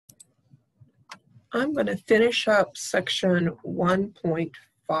I'm going to finish up section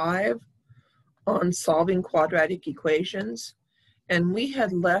 1.5 on solving quadratic equations. And we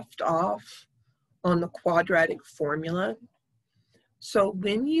had left off on the quadratic formula. So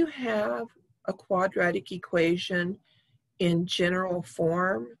when you have a quadratic equation in general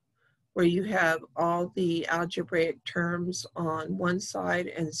form, where you have all the algebraic terms on one side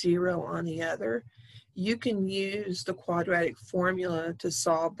and 0 on the other, you can use the quadratic formula to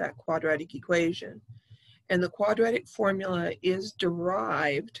solve that quadratic equation. And the quadratic formula is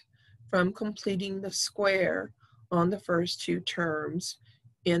derived from completing the square on the first two terms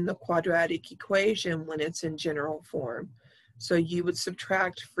in the quadratic equation when it's in general form. So you would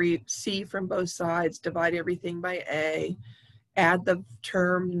subtract c from both sides, divide everything by a, add the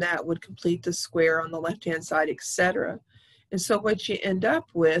term that would complete the square on the left-hand side, etc. And so what you end up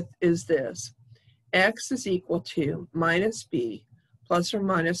with is this: x is equal to minus b plus or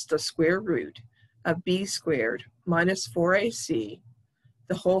minus the square root of b squared minus 4ac,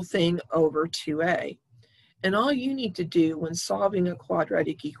 the whole thing over 2a. And all you need to do when solving a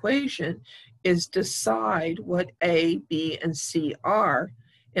quadratic equation is decide what a, b, and c are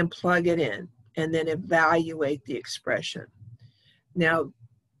and plug it in, and then evaluate the expression. Now,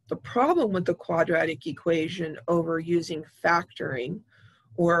 the problem with the quadratic equation over using factoring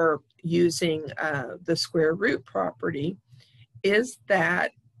or using the square root property is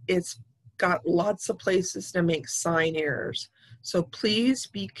that it's got lots of places to make sign errors. So please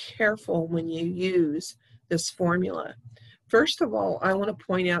be careful when you use this formula. First of all, I want to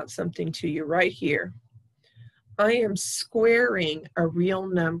point out something to you right here. I am squaring a real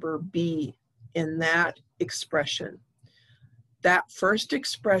number b in that expression. That first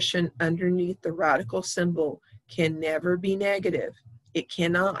expression underneath the radical symbol can never be negative. It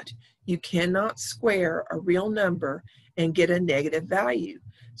cannot. You cannot square a real number and get a negative value.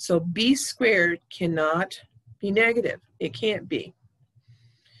 So b squared cannot be negative. It can't be.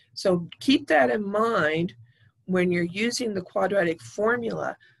 So keep that in mind when you're using the quadratic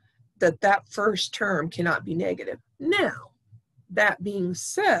formula, that first term cannot be negative. Now, that being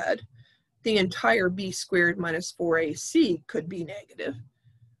said, the entire b squared minus 4ac could be negative.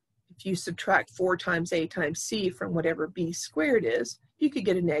 If you subtract 4 times a times c from whatever b squared is, you could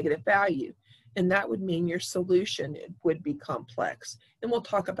get a negative value. And that would mean your solution would be complex. And we'll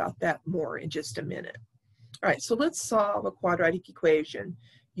talk about that more in just a minute. All right, so let's solve a quadratic equation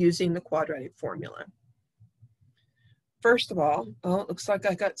using the quadratic formula. First of all, it looks like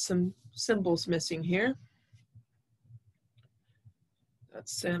I got some symbols missing here.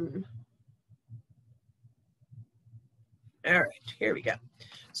 That's some. All right, here we go.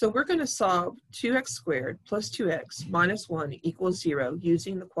 So we're going to solve 2x squared plus 2x minus 1 equals 0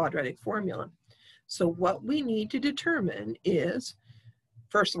 using the quadratic formula. So what we need to determine is,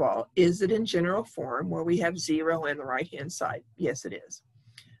 first of all, is it in general form where we have 0 on the right-hand side? Yes, it is.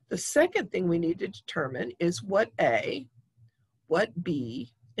 The second thing we need to determine is what a, what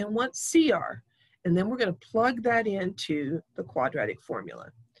b, and what c are. And then we're going to plug that into the quadratic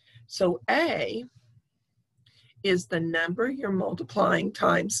formula. So a is the number you're multiplying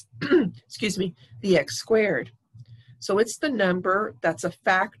times, excuse me, the x squared. So it's the number that's a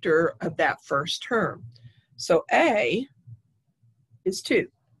factor of that first term. So a is 2.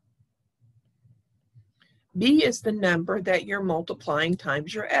 B is the number that you're multiplying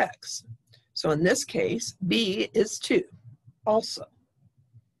times your x. So in this case, b is 2 also.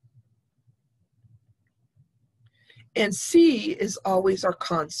 And c is always our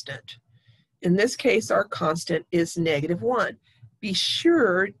constant. In this case, our constant is -1. Be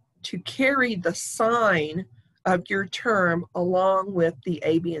sure to carry the sign of your term along with the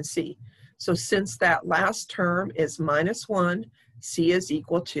a, b, and c. So since that last term is -1, c is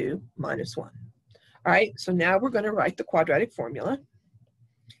equal to -1. All right, so now we're going to write the quadratic formula.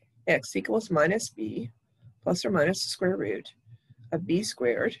 X equals minus b plus or minus the square root of b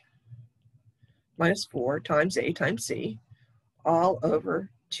squared minus 4 times a times c all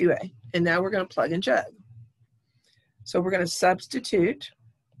over 2a. And now we're going to plug and jug. So we're going to substitute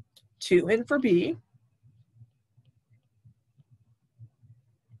 2 in for b.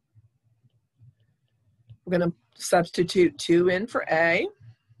 We're going to substitute 2 in for a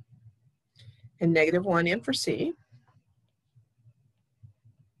and -1 in for c.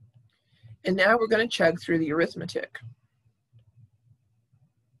 And now we're going to chug through the arithmetic.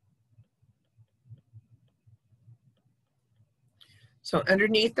 So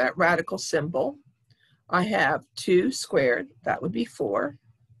underneath that radical symbol, I have 2 squared, that would be 4,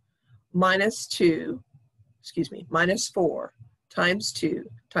 minus 4 times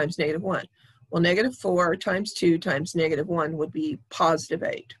 2 times -1. Well, -4 times 2 times -1 would be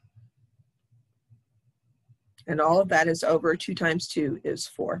 +8. And all of that is over 2 times 2 is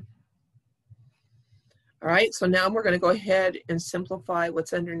 4. All right, so now we're going to go ahead and simplify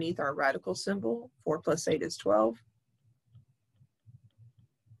what's underneath our radical symbol. 4 plus 8 is 12.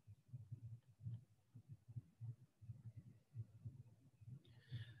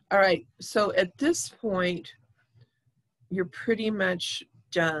 All right, so at this point, you're pretty much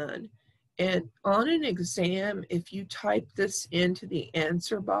done. And on an exam, if you type this into the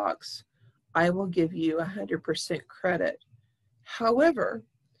answer box, I will give you 100% credit. However,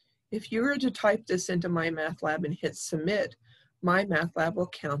 if you were to type this into MyMathLab and hit submit, MyMathLab will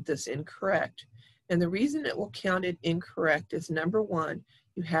count this incorrect. And the reason it will count it incorrect is, number one,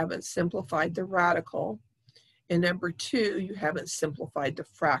 you haven't simplified the radical. And number two, you haven't simplified the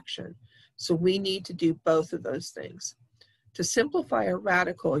fraction. So we need to do both of those things. To simplify a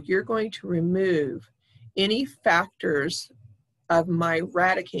radical, you're going to remove any factors of my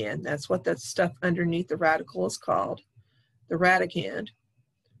radicand. That's what that stuff underneath the radical is called, the radicand.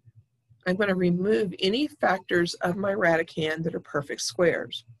 I'm going to remove any factors of my radicand that are perfect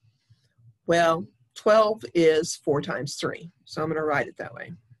squares. Well, 12 is 4 times 3, so I'm going to write it that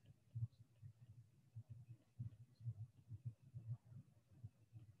way.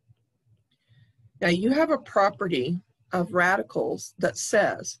 Now you have a property of radicals that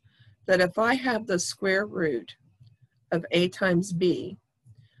says that if I have the square root of a times b,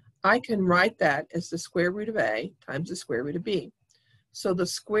 I can write that as the square root of a times the square root of b. So the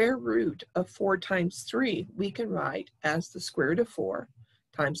square root of 4 times 3 we can write as the square root of 4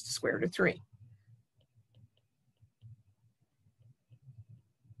 times the square root of 3.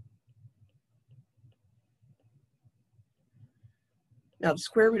 Now the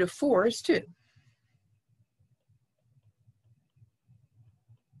square root of 4 is 2.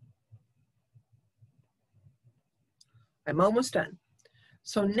 I'm almost done.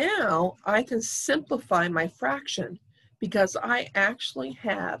 So now I can simplify my fraction because I actually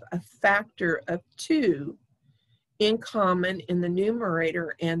have a factor of 2 in common in the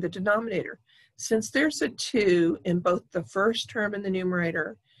numerator and the denominator. Since there's a 2 in both the first term in the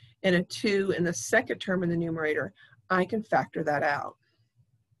numerator and a 2 in the second term in the numerator, I can factor that out.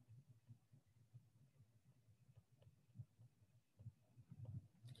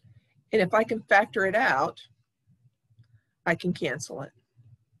 And if I can factor it out, I can cancel it.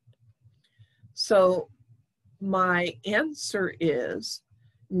 So my answer is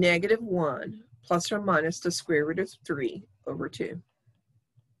 -1 plus or minus the square root of 3 over 2.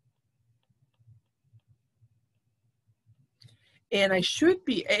 And I should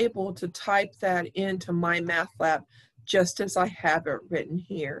be able to type that into MyMathLab just as I have it written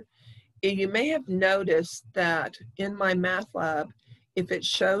here. And you may have noticed that in MyMathLab, if it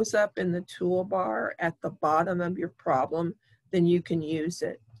shows up in the toolbar at the bottom of your problem, then you can use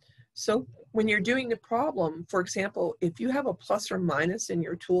it. So when you're doing the problem, for example, if you have a plus or minus in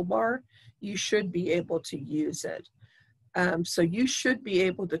your toolbar, you should be able to use it. So you should be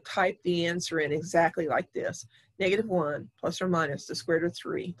able to type the answer in exactly like this: -1 plus or minus the square root of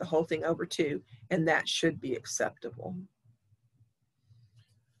 3, the whole thing over 2, and that should be acceptable.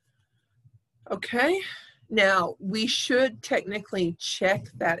 Okay, now we should technically check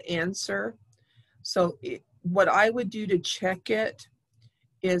that answer. So what I would do to check it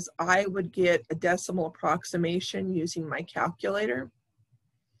is I would get a decimal approximation using my calculator.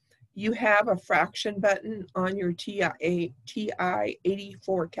 You have a fraction button on your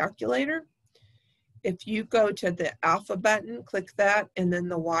TI-84 calculator. If you go to the alpha button, click that, and then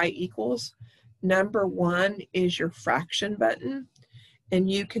the y equals, number 1 is your fraction button. And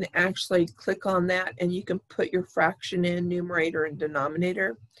you can actually click on that and you can put your fraction in, numerator and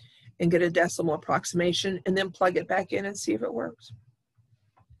denominator, and get a decimal approximation, and then plug it back in and see if it works.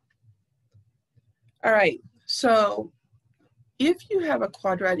 All right, so if you have a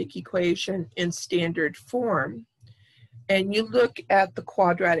quadratic equation in standard form and you look at the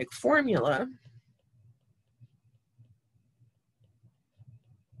quadratic formula,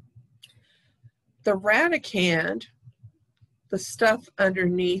 the radicand, the stuff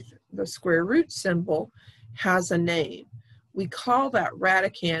underneath the square root symbol, has a name. We call that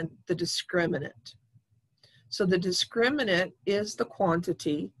radicand the discriminant. So the discriminant is the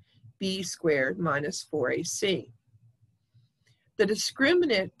quantity b squared minus 4ac. The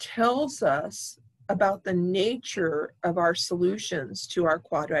discriminant tells us about the nature of our solutions to our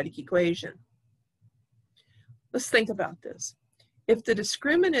quadratic equation. Let's think about this. If the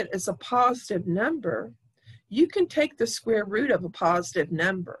discriminant is a positive number, you can take the square root of a positive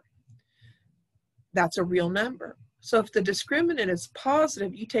number. That's a real number. So if the discriminant is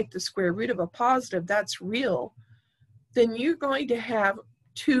positive, you take the square root of a positive, that's real, then you're going to have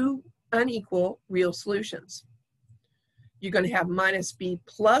 2 unequal real solutions. You're going to have minus b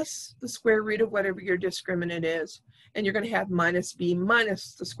plus the square root of whatever your discriminant is, and you're going to have minus b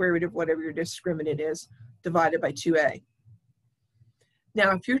minus the square root of whatever your discriminant is, divided by 2a.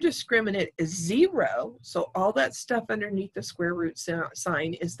 Now, if your discriminant is 0, so all that stuff underneath the square root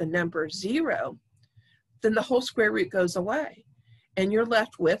sign is the number 0, then the whole square root goes away, and you're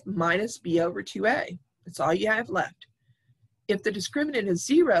left with minus b over 2a. That's all you have left. If the discriminant is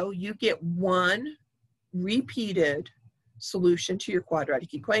 0, you get one repeated solution to your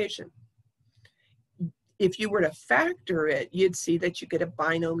quadratic equation. If you were to factor it, you'd see that you get a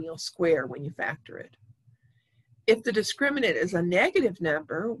binomial square when you factor it. If the discriminant is a negative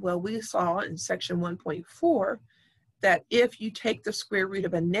number, well, we saw in section 1.4 that if you take the square root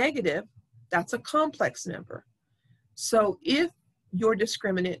of a negative, that's a complex number. So if your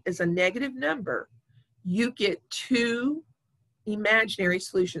discriminant is a negative number, you get two imaginary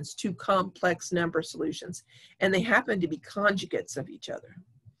solutions, two complex number solutions, and they happen to be conjugates of each other.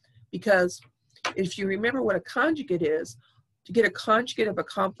 Because if you remember what a conjugate is, to get a conjugate of a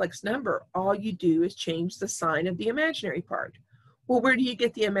complex number, all you do is change the sign of the imaginary part. Well, where do you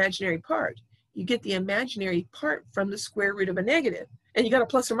get the imaginary part? You get the imaginary part from the square root of a negative, and you got a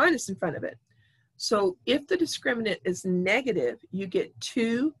plus or minus in front of it. So if the discriminant is negative, you get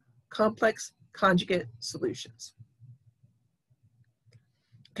two complex conjugate solutions.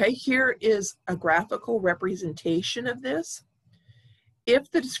 Okay, here is a graphical representation of this.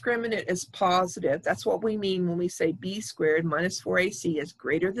 If the discriminant is positive, that's what we mean when we say b squared minus 4ac is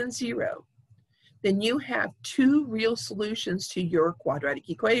greater than 0, then you have two real solutions to your quadratic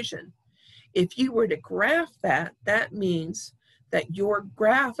equation. If you were to graph that, that means that your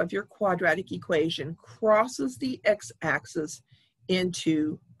graph of your quadratic equation crosses the x-axis in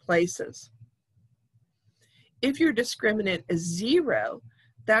two places. If your discriminant is 0,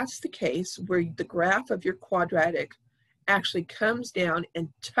 that's the case where the graph of your quadratic actually comes down and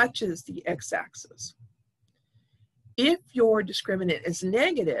touches the x-axis. If your discriminant is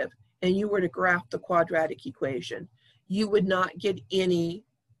negative and you were to graph the quadratic equation, you would not get any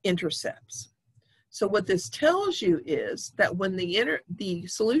intercepts. So what this tells you is that when the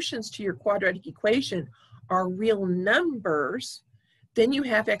solutions to your quadratic equation are real numbers, then you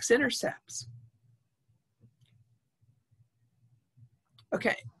have x-intercepts.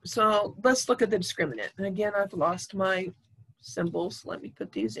 Okay, so let's look at the discriminant. And again, I've lost my symbols. Let me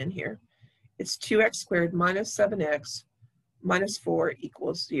put these in here. It's 2x squared minus 7x minus 4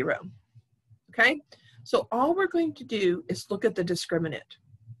 equals 0. Okay, so all we're going to do is look at the discriminant.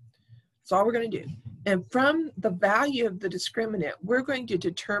 That's all we're going to do. And from the value of the discriminant, we're going to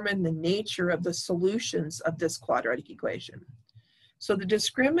determine the nature of the solutions of this quadratic equation. So the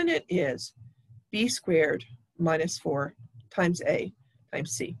discriminant is b squared minus 4 times a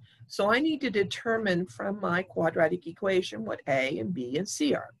times c. So I need to determine from my quadratic equation what a and b and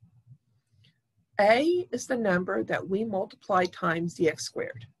c are. A is the number that we multiply times the x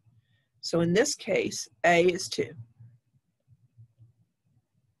squared. So in this case, a is 2.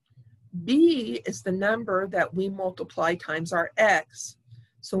 B is the number that we multiply times our x.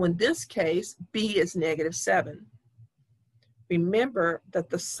 So in this case, b is negative 7. Remember that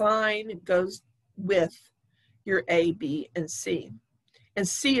the sign goes with your a, b, and c. And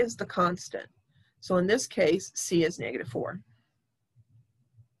c is the constant. So in this case, c is negative 4.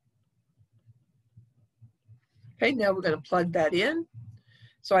 Okay, now we're going to plug that in.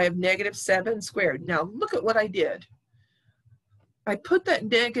 So I have negative 7 squared. Now look at what I did. I put that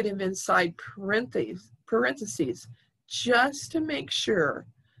negative inside parentheses just to make sure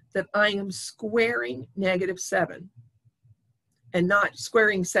that I am squaring negative 7 and not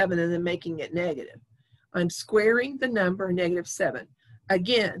squaring 7 and then making it negative. I'm squaring the number negative 7.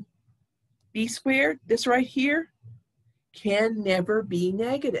 Again, b squared, this right here, can never be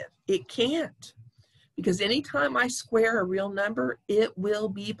negative. It can't. Because anytime I square a real number, it will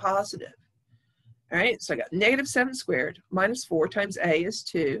be positive. All right, so I got negative 7 squared minus 4 times a is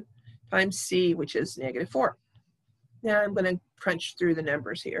 2 times c, which is negative 4. Now I'm going to crunch through the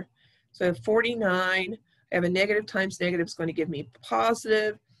numbers here. So I have 49. I have a negative times negative is going to give me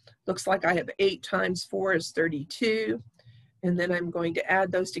positive. Looks like I have 8 times 4 is 32. And then I'm going to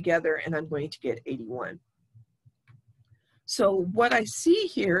add those together and I'm going to get 81. So what I see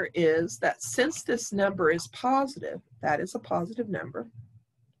here is that since this number is positive, that is a positive number,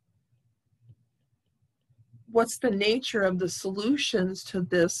 what's the nature of the solutions to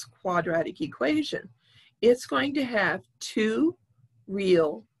this quadratic equation? It's going to have two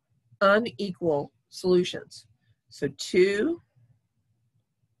real unequal solutions. So two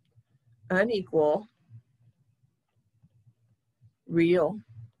unequal real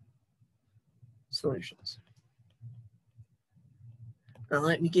solutions. Now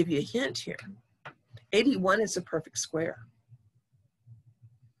let me give you a hint here. 81 is a perfect square.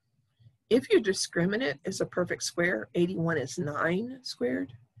 If your discriminant is a perfect square, 81 is 9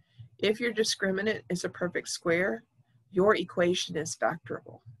 squared. If your discriminant is a perfect square, your equation is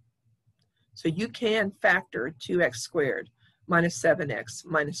factorable. So you can factor 2x squared minus 7x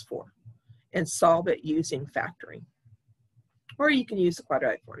minus 4 and solve it using factoring. Or you can use the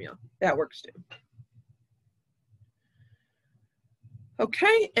quadratic formula. That works too.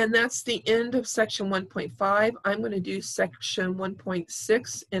 Okay, and that's the end of section 1.5. I'm going to do section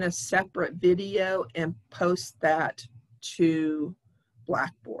 1.6 in a separate video and post that to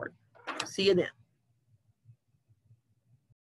Blackboard. See you then.